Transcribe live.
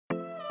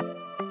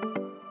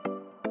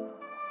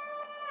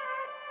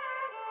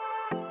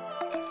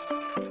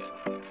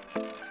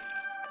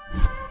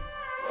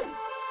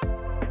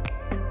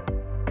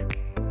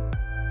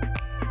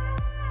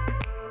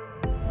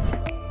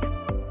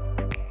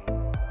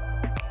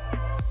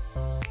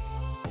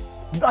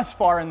Thus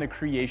far in the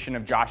creation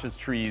of Josh's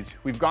trees,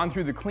 we've gone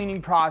through the cleaning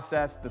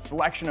process, the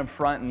selection of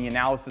front and the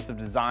analysis of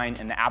design,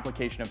 and the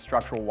application of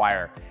structural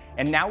wire.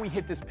 And now we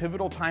hit this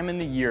pivotal time in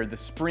the year, the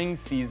spring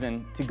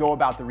season, to go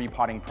about the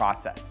repotting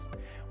process.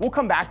 We'll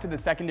come back to the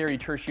secondary,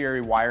 tertiary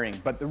wiring,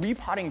 but the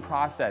repotting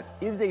process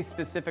is a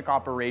specific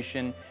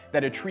operation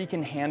that a tree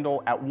can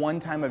handle at one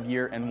time of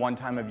year and one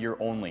time of year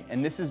only.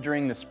 And this is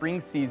during the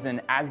spring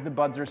season as the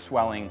buds are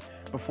swelling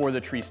before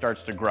the tree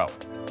starts to grow.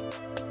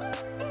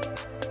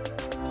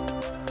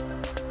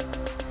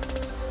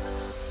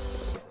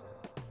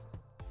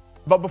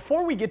 But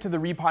before we get to the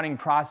repotting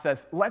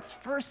process, let's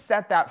first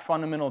set that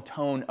fundamental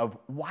tone of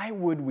why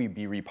would we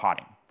be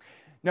repotting?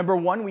 Number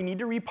one, we need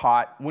to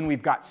repot when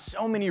we've got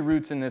so many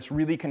roots in this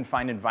really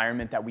confined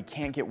environment that we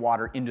can't get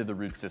water into the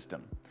root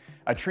system.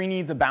 A tree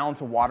needs a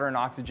balance of water and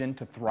oxygen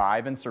to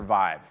thrive and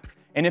survive.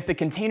 And if the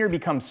container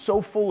becomes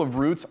so full of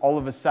roots, all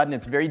of a sudden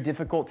it's very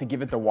difficult to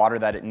give it the water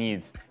that it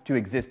needs to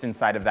exist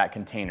inside of that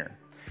container.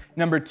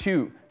 Number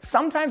two,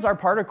 sometimes our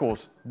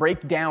particles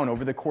break down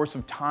over the course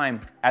of time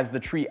as the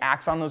tree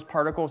acts on those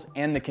particles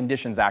and the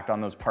conditions act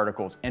on those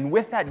particles. And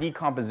with that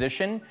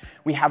decomposition,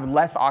 we have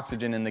less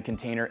oxygen in the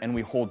container and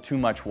we hold too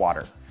much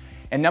water.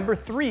 And number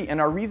three, and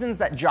our reasons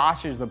that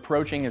Josh is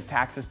approaching his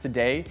Taxus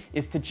today,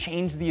 is to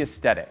change the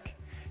aesthetic.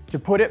 To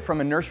put it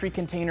from a nursery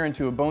container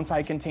into a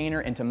bonsai container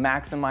and to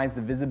maximize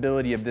the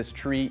visibility of this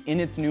tree in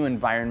its new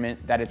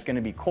environment that it's going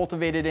to be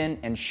cultivated in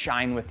and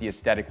shine with the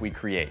aesthetic we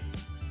create.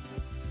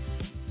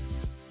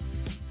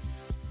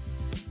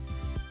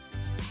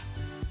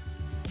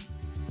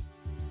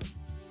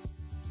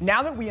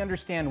 Now that we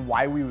understand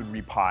why we would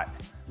repot,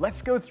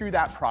 let's go through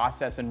that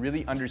process and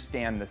really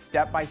understand the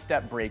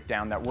step-by-step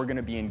breakdown that we're going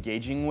to be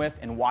engaging with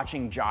and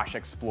watching Josh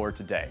explore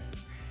today.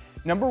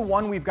 Number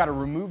one, we've got to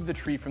remove the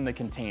tree from the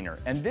container,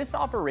 and this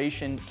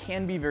operation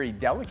can be very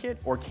delicate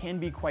or can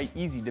be quite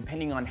easy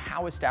depending on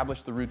how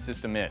established the root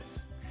system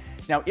is.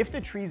 Now, if the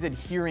tree is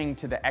adhering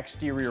to the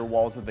exterior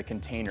walls of the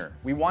container,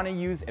 we want to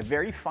use a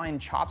very fine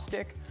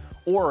chopstick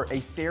or a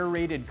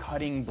serrated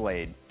cutting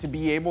blade to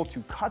be able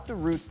to cut the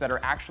roots that are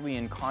actually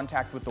in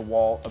contact with the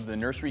wall of the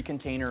nursery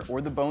container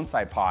or the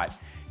bonsai pot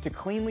to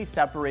cleanly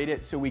separate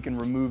it so we can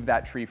remove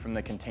that tree from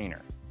the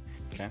container.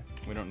 Okay,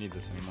 we don't need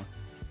this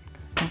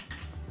anymore.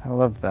 I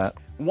love that.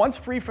 Once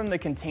free from the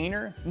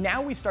container,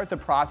 now we start the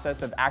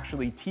process of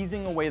actually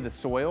teasing away the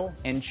soil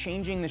and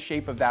changing the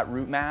shape of that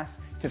root mass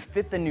to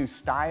fit the new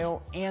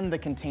style and the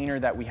container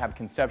that we have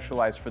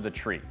conceptualized for the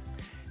tree.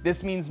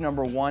 This means,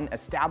 number one,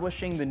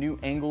 establishing the new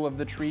angle of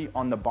the tree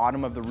on the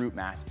bottom of the root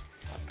mass.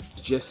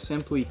 Just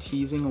simply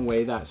teasing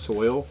away that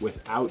soil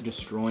without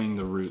destroying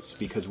the roots,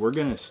 because we're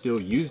gonna still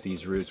use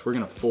these roots. We're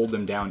gonna fold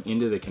them down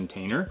into the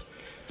container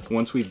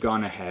once we've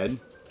gone ahead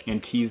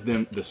and teased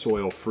the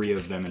soil free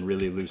of them and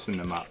really loosen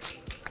them up,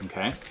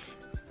 okay?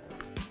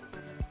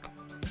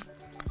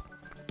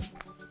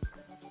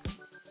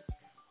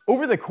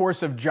 Over the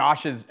course of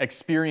Josh's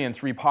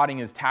experience repotting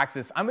his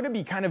Taxus, I'm going to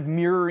be kind of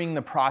mirroring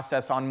the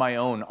process on my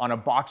own on a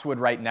boxwood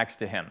right next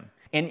to him.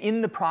 And in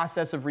the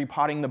process of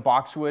repotting the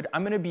boxwood,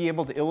 I'm going to be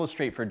able to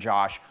illustrate for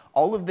Josh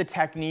all of the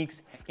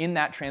techniques in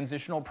that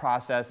transitional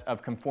process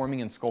of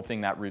conforming and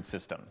sculpting that root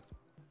system.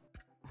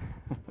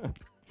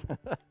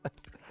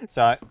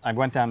 So I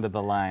went down to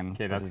the line.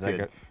 Okay, that's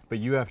good. But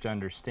you have to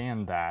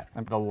understand that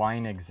the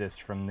line exists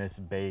from this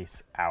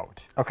base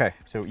out. Okay.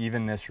 So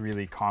even this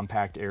really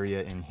compact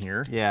area in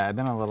here. Yeah, I've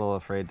been a little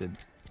afraid to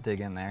dig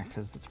in there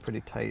because it's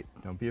pretty tight.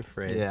 Don't be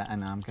afraid. Yeah, I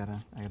know.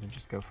 I gotta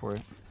just go for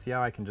it. See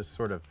how I can just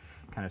sort of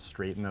kind of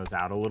straighten those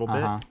out a little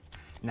bit?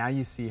 Now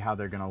you see how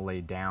they're gonna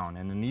lay down.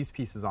 And then these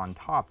pieces on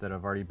top that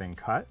have already been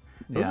cut,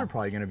 those are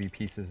probably gonna be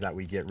pieces that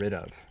we get rid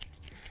of.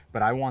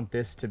 But I want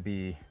this to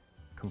be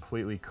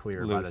completely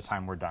clear by the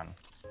time we're done.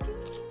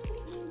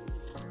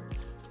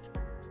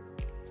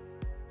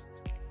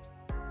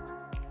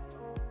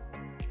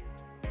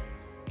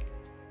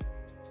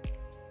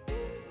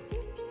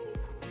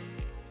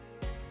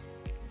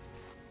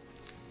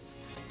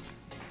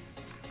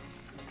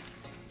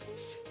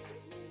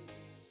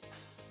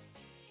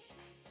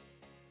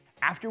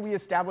 After we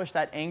establish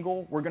that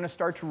angle, we're going to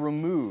start to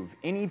remove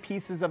any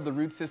pieces of the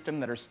root system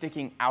that are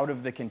sticking out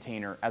of the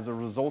container as a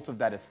result of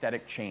that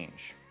aesthetic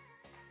change.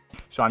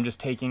 So I'm just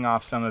taking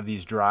off some of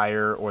these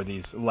drier or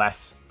these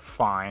less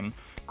fine,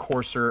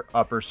 coarser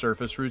upper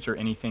surface roots or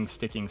anything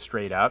sticking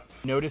straight up.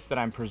 Notice that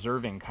I'm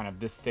preserving kind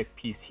of this thick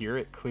piece here.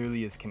 It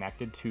clearly is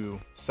connected to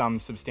some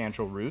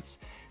substantial roots.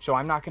 So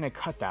I'm not going to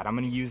cut that. I'm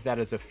going to use that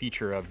as a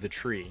feature of the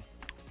tree.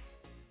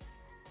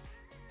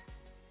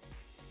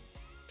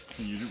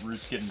 Are your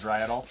roots getting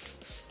dry at all?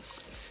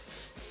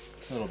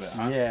 A little bit,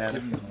 huh? Yeah.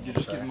 You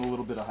just give them a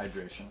little bit of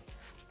hydration.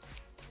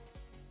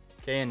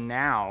 Okay, and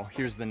now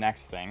here's the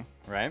next thing,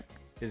 right?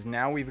 Is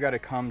now we've got to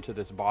come to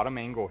this bottom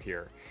angle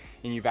here.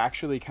 And you've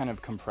actually kind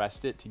of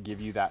compressed it to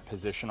give you that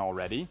position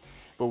already.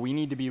 But we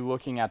need to be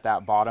looking at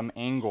that bottom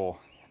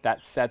angle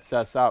that sets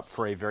us up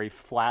for a very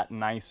flat,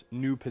 nice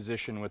new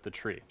position with the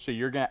tree. So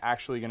you're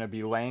actually going to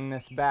be laying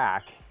this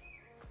back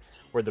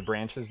where the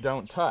branches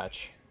don't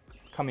touch,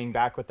 coming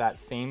back with that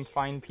same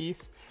fine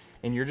piece,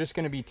 and you're just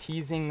going to be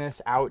teasing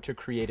this out to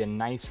create a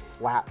nice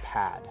flat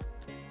pad.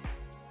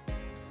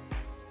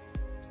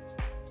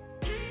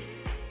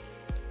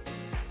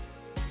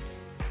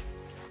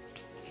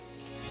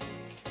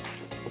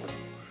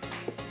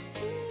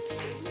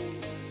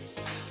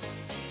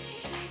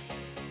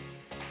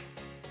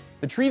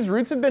 The tree's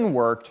roots have been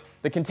worked,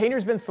 the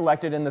container's been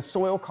selected, and the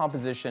soil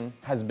composition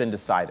has been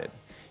decided.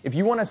 If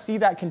you want to see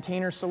that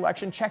container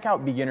selection, check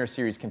out Beginner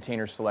Series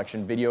Container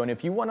Selection video, and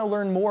if you want to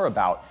learn more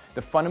about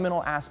the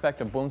fundamental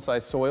aspect of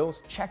bonsai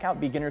soils, check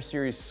out Beginner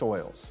Series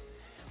Soils.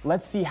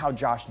 Let's see how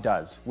Josh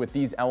does with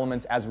these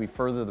elements as we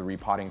further the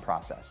repotting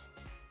process.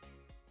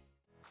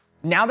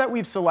 Now that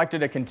we've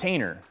selected a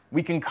container,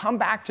 we can come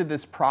back to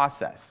this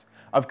process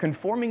of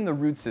conforming the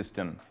root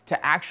system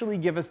to actually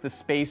give us the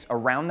space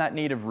around that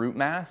native root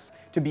mass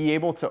to be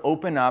able to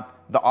open up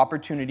the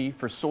opportunity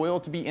for soil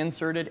to be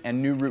inserted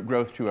and new root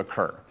growth to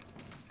occur.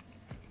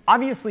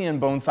 Obviously in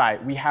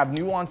bonsai, we have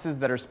nuances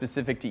that are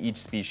specific to each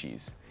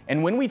species.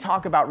 And when we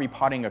talk about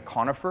repotting a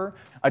conifer,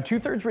 a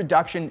 2/3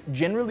 reduction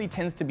generally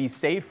tends to be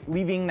safe,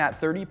 leaving that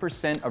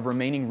 30% of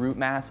remaining root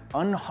mass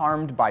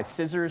unharmed by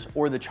scissors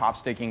or the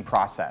chopsticking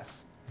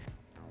process.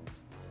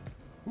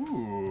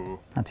 Ooh,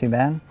 Not too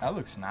bad. that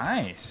looks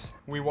nice.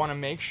 We want to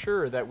make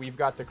sure that we've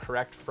got the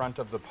correct front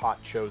of the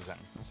pot chosen.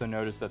 So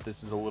notice that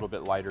this is a little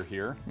bit lighter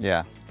here.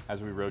 Yeah.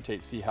 As we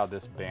rotate, see how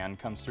this band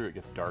comes through, it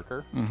gets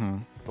darker. Mm-hmm.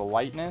 The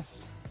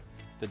lightness,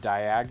 the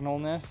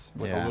diagonalness,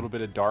 with a little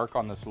bit of dark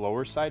on this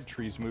lower side,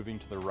 trees moving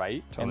to the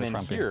right. Totally and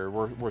then frumpy. here,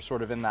 we're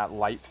sort of in that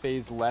light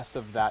phase, less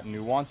of that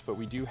nuance, but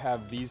we do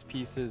have these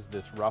pieces,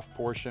 this rough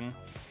portion.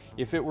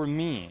 If it were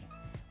me,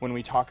 when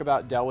we talk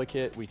about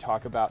delicate, we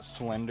talk about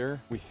slender,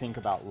 we think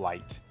about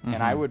light.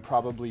 And I would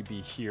probably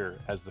be here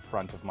as the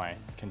front of my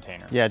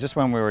container. Yeah, just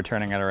when we were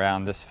turning it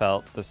around, this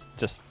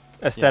just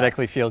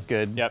aesthetically feels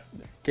good. Yep.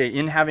 Okay,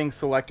 in having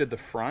selected the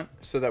front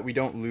so that we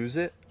don't lose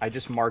it, I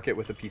just mark it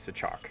with a piece of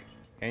chalk.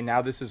 Okay,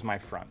 now this is my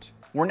front.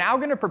 We're now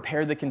going to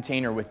prepare the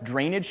container with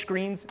drainage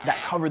screens that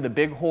cover the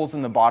big holes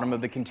in the bottom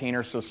of the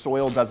container so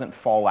soil doesn't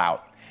fall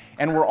out.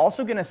 And we're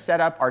also going to set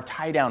up our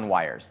tie-down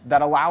wires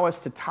that allow us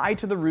to tie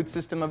to the root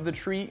system of the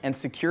tree and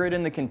secure it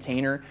in the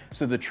container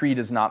so the tree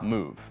does not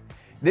move.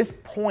 This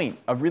point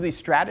of really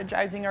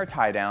strategizing our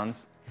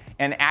tie-downs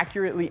and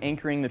accurately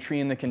anchoring the tree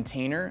in the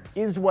container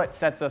is what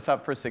sets us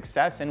up for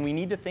success, and we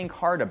need to think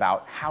hard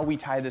about how we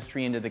tie this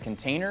tree into the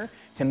container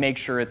to make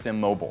sure it's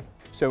immobile.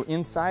 So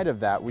inside of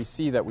that, we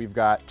see that we've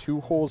got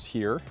 2 holes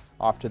here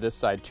off to this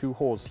side, 2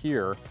 holes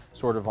here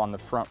sort of on the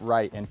front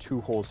right, and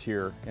 2 holes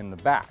here in the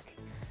back.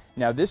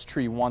 Now this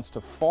tree wants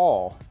to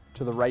fall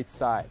to the right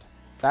side.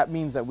 That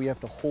means that we have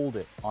to hold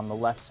it on the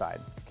left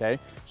side, okay?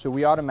 So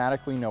we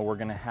automatically know we're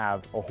gonna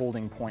have a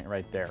holding point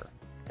right there,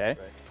 okay?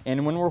 Right.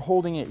 And when we're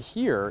holding it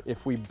here,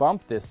 if we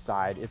bump this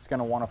side, it's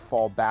gonna wanna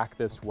fall back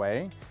this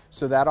way.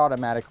 So that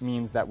automatic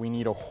means that we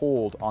need a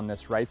hold on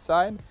this right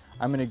side.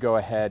 I'm gonna go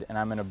ahead and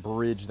I'm gonna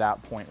bridge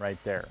that point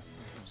right there.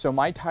 So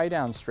my tie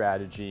down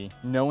strategy,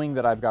 knowing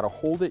that I've gotta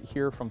hold it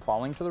here from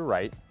falling to the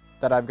right,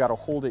 that I've gotta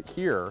hold it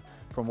here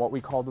from what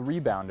we call the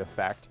rebound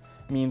effect,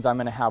 means I'm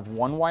gonna have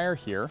 1 wire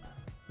here,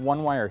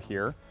 1 wire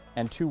here,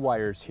 and 2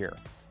 wires here.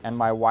 And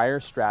my wire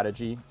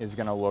strategy is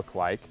gonna look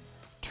like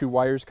 2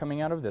 wires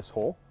coming out of this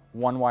hole,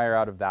 1 wire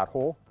out of that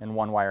hole, and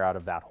 1 wire out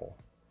of that hole.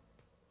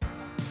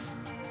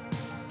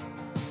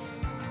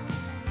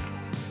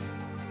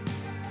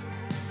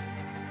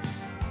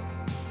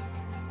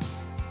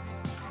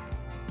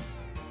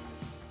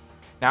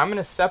 Now I'm going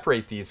to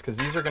separate these because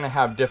these are going to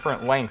have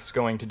different lengths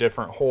going to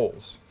different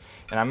holes.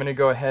 And I'm going to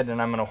go ahead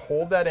and I'm going to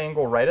hold that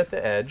angle right at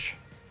the edge,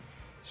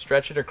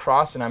 stretch it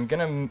across, and I'm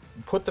going to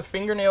put the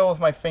fingernail of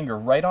my finger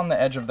right on the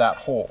edge of that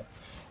hole.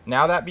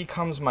 Now that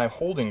becomes my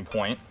holding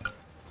point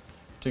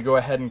to go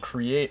ahead and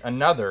create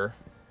another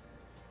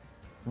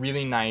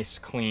really nice,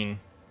 clean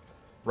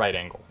right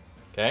angle.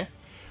 Okay?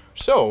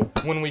 So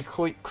when we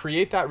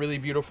create that really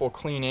beautiful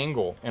clean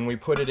angle and we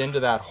put it into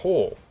that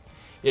hole,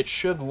 it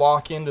should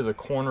lock into the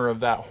corner of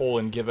that hole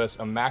and give us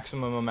a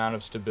maximum amount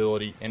of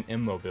stability and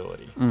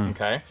immobility,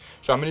 okay?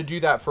 So I'm gonna do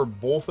that for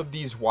both of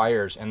these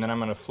wires, and then I'm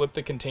gonna flip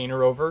the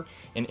container over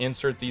and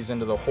insert these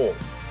into the hole.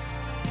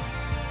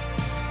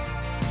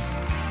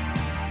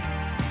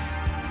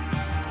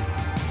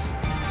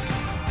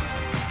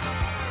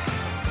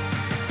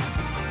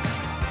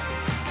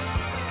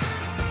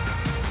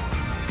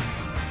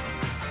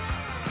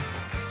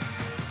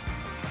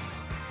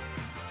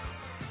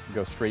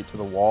 Go straight to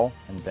the wall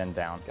and bend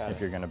down if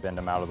you're going to bend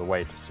them out of the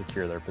way to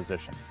secure their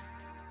position.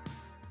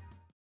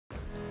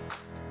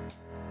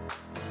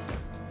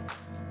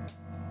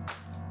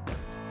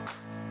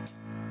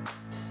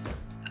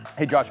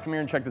 Hey Josh, come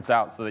here and check this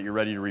out so that you're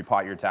ready to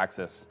repot your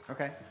Taxus.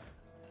 Okay.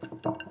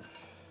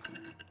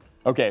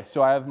 Okay,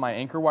 so I have my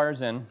anchor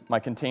wires in, my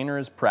container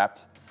is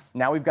prepped.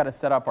 Now we've got to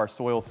set up our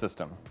soil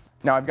system.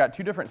 Now I've got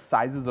 2 different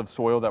sizes of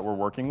soil that we're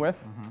working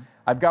with.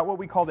 I've got what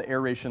we call the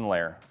aeration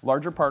layer,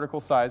 larger particle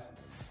size,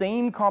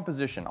 same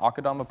composition,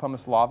 Akadama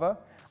pumice lava.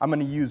 I'm going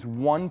to use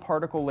 1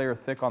 particle layer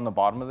thick on the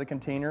bottom of the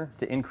container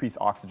to increase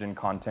oxygen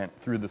content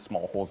through the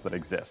small holes that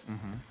exist.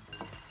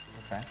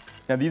 Okay.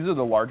 Now these are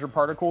the larger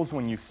particles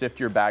when you sift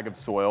your bag of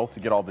soil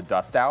to get all the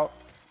dust out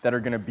that are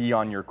going to be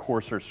on your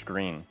coarser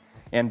screen.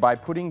 And by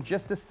putting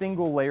just a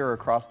single layer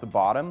across the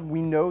bottom,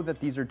 we know that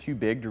these are too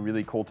big to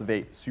really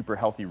cultivate super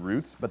healthy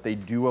roots, but they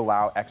do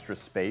allow extra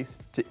space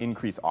to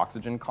increase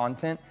oxygen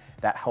content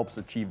that helps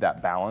achieve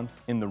that balance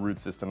in the root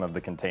system of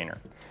the container.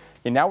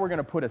 And now we're going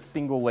to put a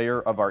single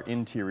layer of our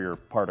interior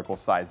particle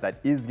size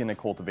that is going to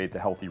cultivate the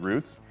healthy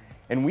roots.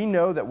 And we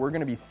know that we're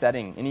going to be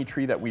setting any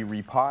tree that we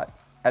repot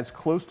as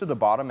close to the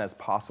bottom as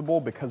possible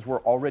because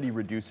we're already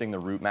reducing the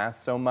root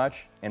mass so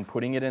much, and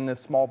putting it in this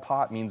small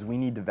pot means we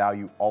need to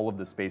value all of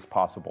the space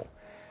possible.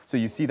 So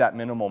you see that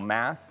minimal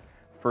mass,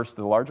 first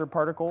the larger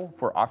particle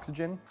for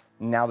oxygen,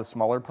 now the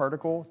smaller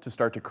particle to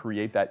start to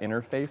create that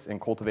interface and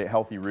cultivate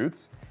healthy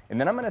roots. And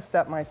then I'm going to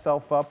set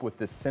myself up with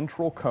this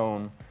central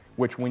cone,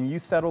 which when you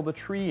settle the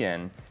tree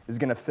in, is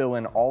going to fill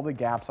in all the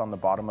gaps on the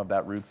bottom of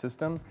that root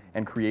system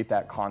and create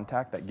that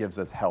contact that gives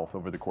us health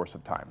over the course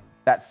of time.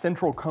 That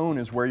central cone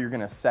is where you're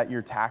going to set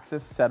your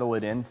Taxus, settle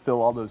it in,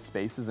 fill all those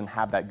spaces, and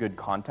have that good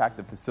contact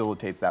that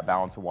facilitates that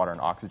balance of water and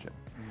oxygen.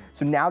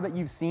 So now that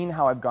you've seen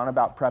how I've gone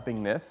about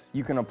prepping this,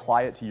 you can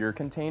apply it to your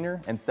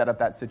container and set up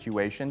that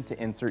situation to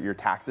insert your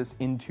Taxus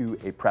into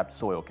a prepped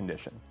soil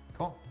condition.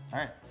 Cool. All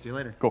right. See you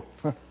later. Cool.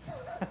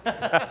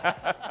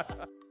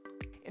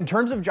 In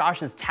terms of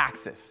Josh's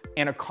Taxus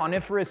and a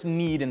coniferous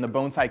need in the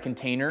bonsai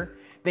container,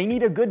 they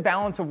need a good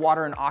balance of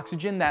water and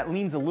oxygen that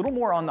leans a little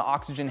more on the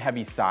oxygen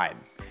heavy side.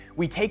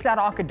 We take that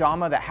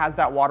akadama that has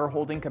that water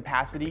holding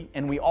capacity,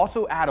 and we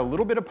also add a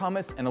little bit of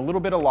pumice and a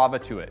little bit of lava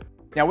to it.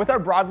 Now with our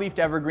broadleafed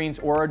evergreens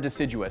or our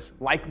deciduous,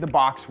 like the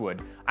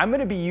boxwood, I'm going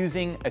to be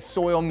using a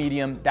soil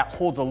medium that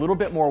holds a little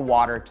bit more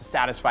water to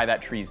satisfy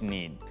that tree's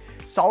need.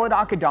 Solid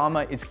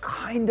akadama is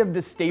kind of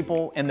the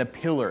staple and the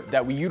pillar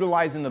that we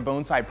utilize in the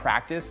bonsai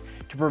practice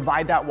to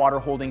provide that water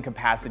holding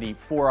capacity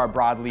for our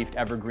broadleafed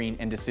evergreen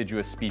and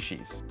deciduous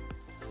species.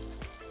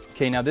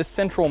 Okay, now this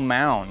central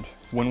mound,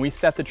 when we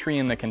set the tree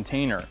in the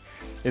container,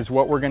 is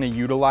what we're going to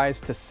utilize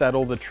to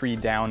settle the tree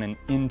down and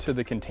into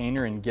the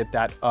container and get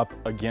that up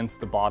against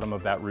the bottom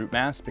of that root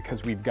mass,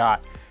 because we've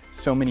got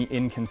so many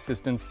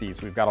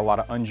inconsistencies. We've got a lot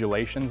of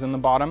undulations in the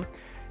bottom.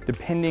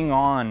 Depending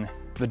on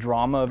the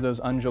drama of those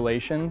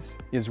undulations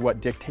is what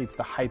dictates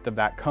the height of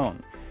that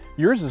cone.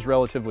 Yours is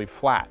relatively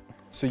flat,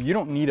 so you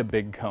don't need a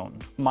big cone.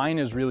 Mine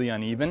is really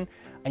uneven.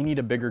 I need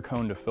a bigger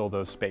cone to fill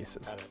those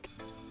spaces.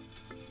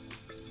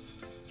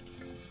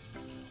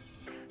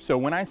 So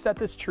when I set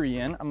this tree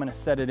in, I'm gonna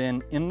set it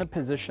in the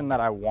position that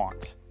I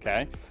want,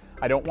 okay?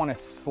 I don't wanna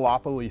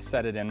sloppily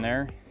set it in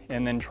there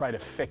and then try to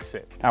fix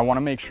it. I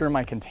wanna make sure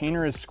my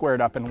container is squared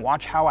up, and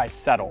watch how I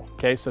settle,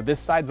 okay? So this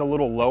side's a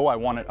little low, I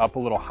want it up a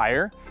little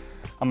higher.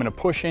 I'm gonna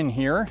push in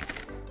here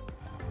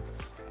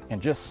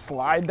and just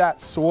slide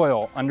that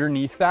soil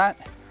underneath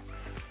that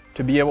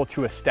to be able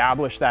to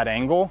establish that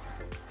angle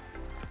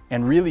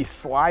and really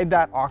slide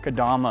that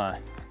akadama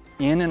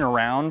in and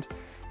around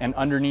and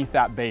underneath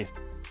that base.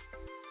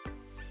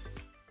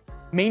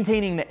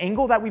 Maintaining the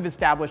angle that we've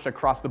established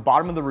across the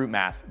bottom of the root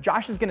mass,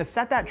 Josh is gonna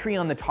set that tree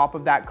on the top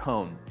of that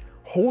cone,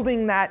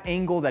 holding that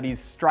angle that he's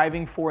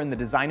striving for in the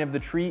design of the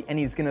tree, and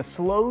he's gonna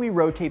slowly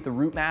rotate the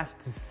root mass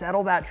to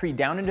settle that tree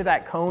down into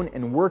that cone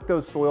and work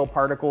those soil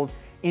particles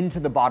into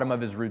the bottom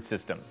of his root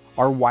system.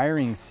 Our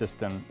wiring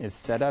system is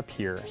set up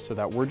here so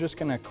that we're just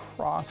gonna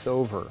cross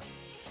over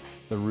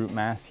the root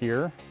mass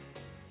here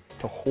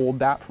to hold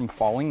that from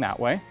falling that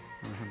way.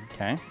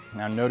 Okay,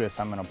 now notice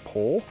I'm gonna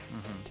pull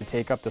to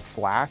take up the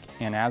slack,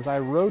 and as I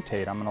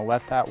rotate, I'm gonna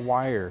let that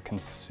wire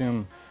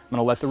consume, I'm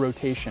gonna let the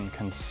rotation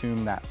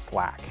consume that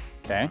slack,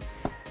 okay?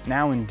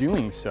 Now in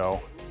doing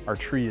so, our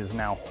tree is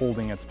now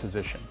holding its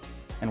position,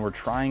 and we're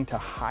trying to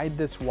hide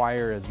this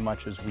wire as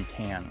much as we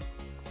can.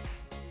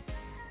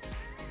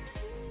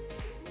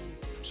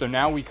 So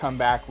now we come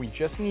back, we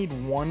just need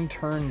one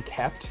turn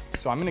kept,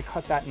 so I'm gonna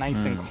cut that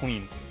nice and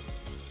clean.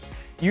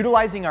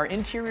 Utilizing our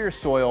interior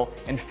soil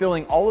and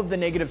filling all of the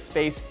negative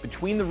space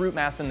between the root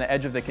mass and the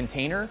edge of the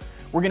container,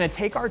 we're gonna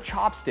take our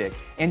chopstick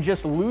and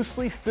just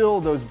loosely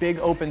fill those big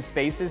open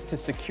spaces to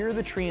secure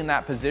the tree in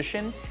that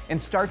position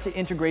and start to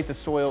integrate the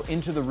soil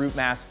into the root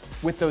mass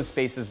with those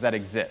spaces that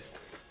exist.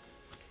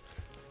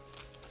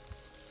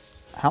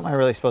 How am I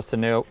really supposed to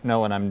know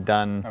when I'm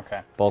done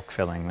bulk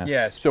filling this?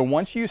 Yeah, so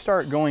once you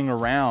start going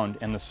around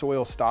and the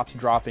soil stops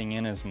dropping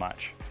in as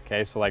much,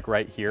 okay, so like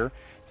right here,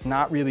 it's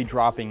not really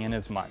dropping in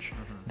as much.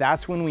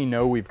 That's when we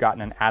know we've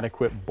gotten an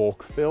adequate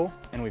bulk fill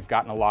and we've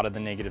gotten a lot of the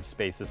negative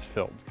spaces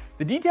filled.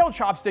 The detailed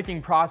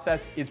chopsticking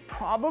process is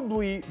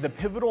probably the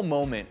pivotal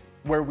moment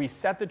where we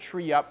set the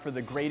tree up for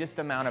the greatest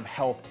amount of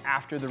health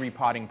after the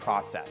repotting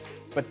process.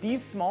 But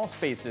these small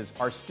spaces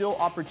are still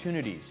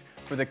opportunities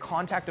for the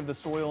contact of the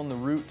soil and the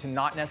root to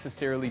not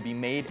necessarily be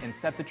made and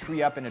set the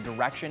tree up in a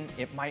direction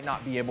it might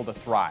not be able to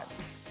thrive.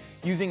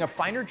 Using a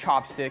finer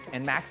chopstick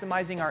and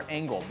maximizing our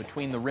angle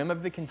between the rim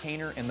of the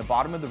container and the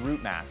bottom of the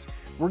root mass,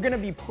 we're gonna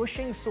be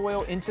pushing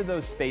soil into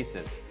those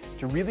spaces,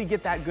 to really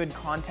get that good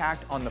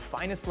contact on the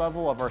finest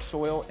level of our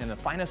soil and the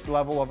finest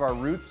level of our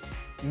roots,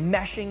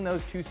 meshing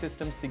those two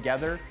systems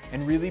together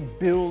and really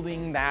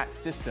building that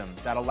system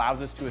that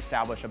allows us to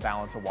establish a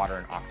balance of water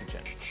and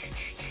oxygen.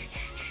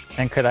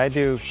 And could I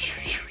do?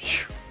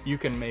 You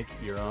can make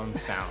your own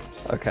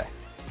sounds. Okay.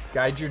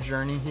 Guide your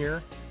journey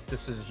here.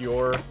 This is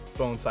your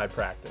bonsai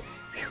practice.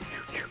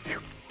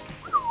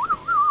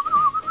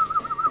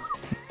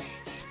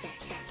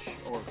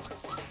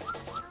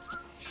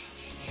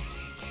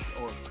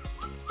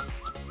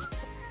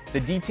 The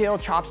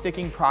detailed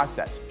chopsticking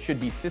process should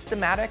be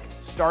systematic,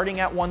 starting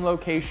at one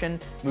location,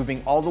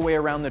 moving all the way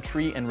around the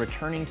tree and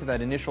returning to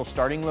that initial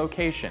starting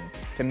location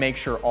to make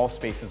sure all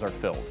spaces are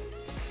filled.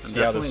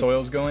 See how the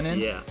soil's going in?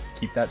 Yeah.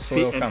 Keep that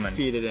soil coming.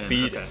 Feed it in.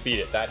 Feed it, feed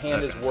it. That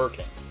hand is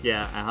working.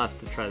 Yeah, I'll have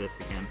to try this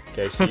again.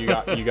 Okay, so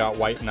you got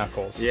white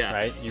knuckles, yeah,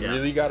 right? You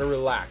really got to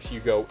relax.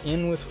 You go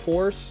in with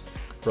force,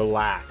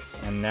 relax,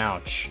 and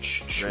now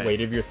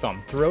weight of your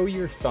thumb. Throw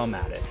your thumb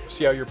at it.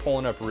 See how you're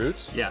pulling up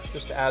roots? Yeah.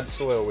 Just add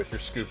soil with your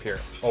scoop here.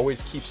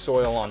 Always keep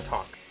soil on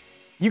top.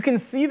 You can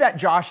see that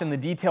Josh in the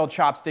detailed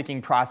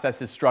chopsticking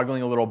process is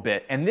struggling a little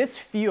bit, and this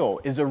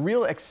feel is a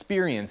real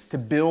experience to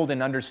build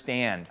and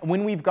understand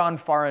when we've gone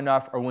far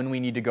enough or when we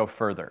need to go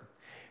further.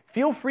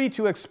 Feel free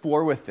to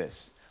explore with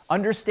this.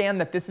 Understand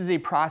that this is a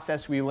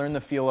process we learn the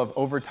feel of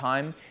over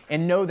time,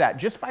 and know that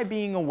just by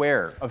being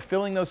aware of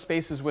filling those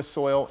spaces with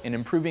soil and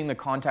improving the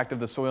contact of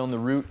the soil and the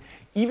root,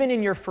 even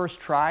in your first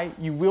try,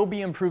 you will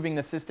be improving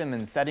the system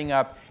and setting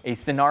up a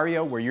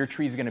scenario where your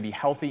tree is going to be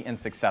healthy and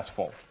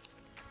successful.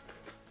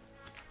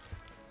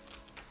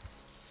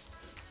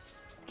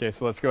 Okay,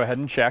 so let's go ahead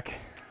and check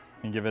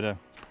and give it a,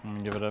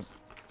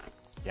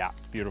 yeah,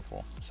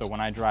 beautiful. So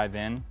when I drive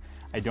in,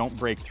 I don't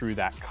break through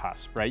that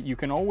cusp, right? You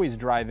can always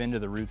drive into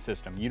the root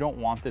system. You don't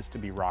want this to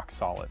be rock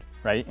solid,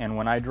 right? And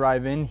when I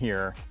drive in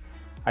here,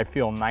 I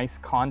feel nice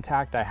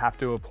contact. I have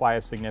to apply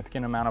a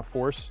significant amount of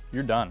force.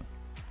 You're done.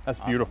 That's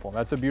beautiful.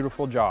 That's a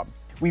beautiful job.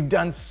 We've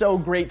done so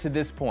great to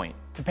this point.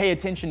 To pay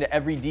attention to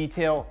every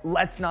detail,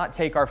 let's not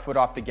take our foot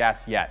off the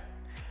gas yet.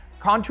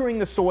 Contouring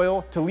the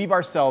soil to leave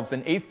ourselves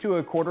an 1/8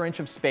 to 1/4 inch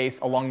of space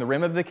along the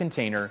rim of the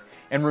container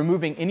and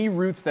removing any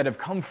roots that have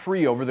come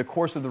free over the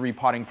course of the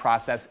repotting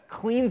process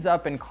cleans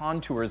up and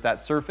contours that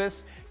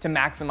surface to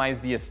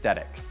maximize the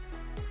aesthetic.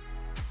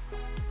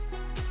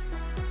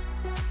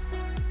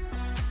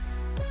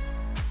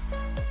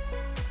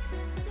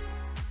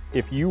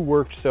 If you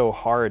worked so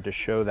hard to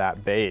show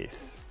that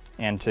base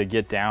and to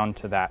get down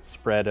to that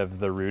spread of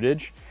the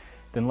rootage,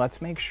 then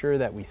let's make sure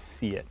that we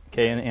see it,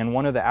 okay? And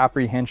one of the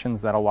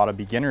apprehensions that a lot of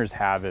beginners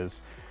have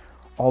is,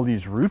 all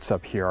these roots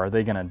up here, are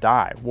they gonna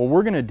die? Well,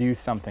 we're gonna do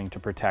something to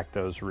protect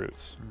those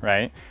roots,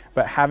 right?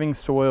 But having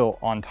soil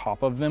on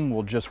top of them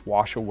will just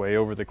wash away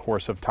over the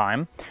course of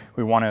time.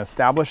 We wanna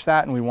establish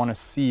that, and we wanna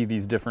see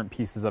these different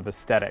pieces of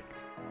aesthetic.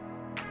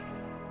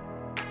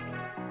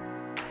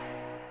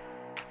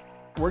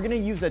 We're gonna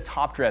use a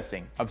top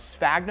dressing of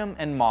sphagnum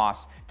and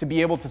moss to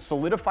be able to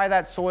solidify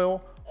that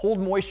soil, hold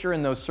moisture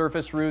in those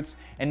surface roots,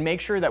 and make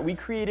sure that we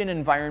create an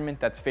environment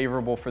that's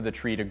favorable for the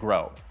tree to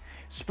grow.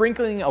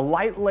 Sprinkling a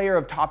light layer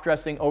of top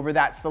dressing over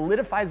that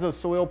solidifies those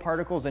soil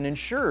particles and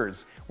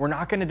ensures we're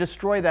not going to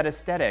destroy that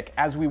aesthetic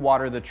as we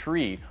water the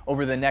tree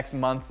over the next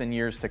months and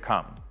years to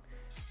come.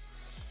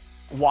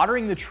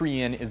 Watering the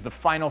tree in is the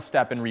final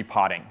step in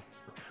repotting.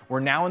 We're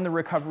now in the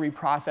recovery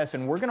process,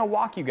 and we're going to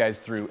walk you guys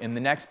through in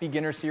the next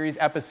beginner series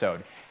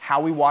episode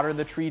how we water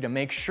the tree to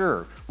make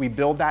sure we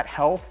build that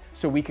health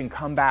so we can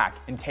come back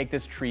and take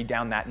this tree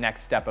down that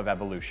next step of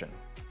evolution.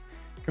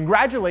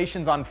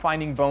 Congratulations on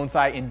finding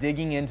bonsai and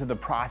digging into the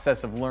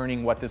process of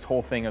learning what this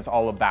whole thing is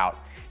all about.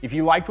 If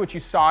you liked what you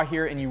saw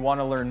here and you want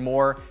to learn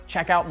more,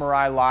 check out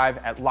Mirai Live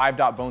at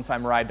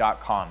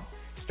live.bonsaimirai.com.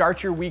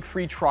 Start your week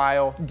free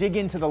trial, dig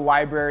into the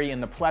library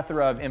and the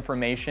plethora of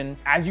information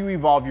as you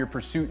evolve your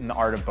pursuit in the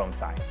art of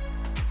bonsai.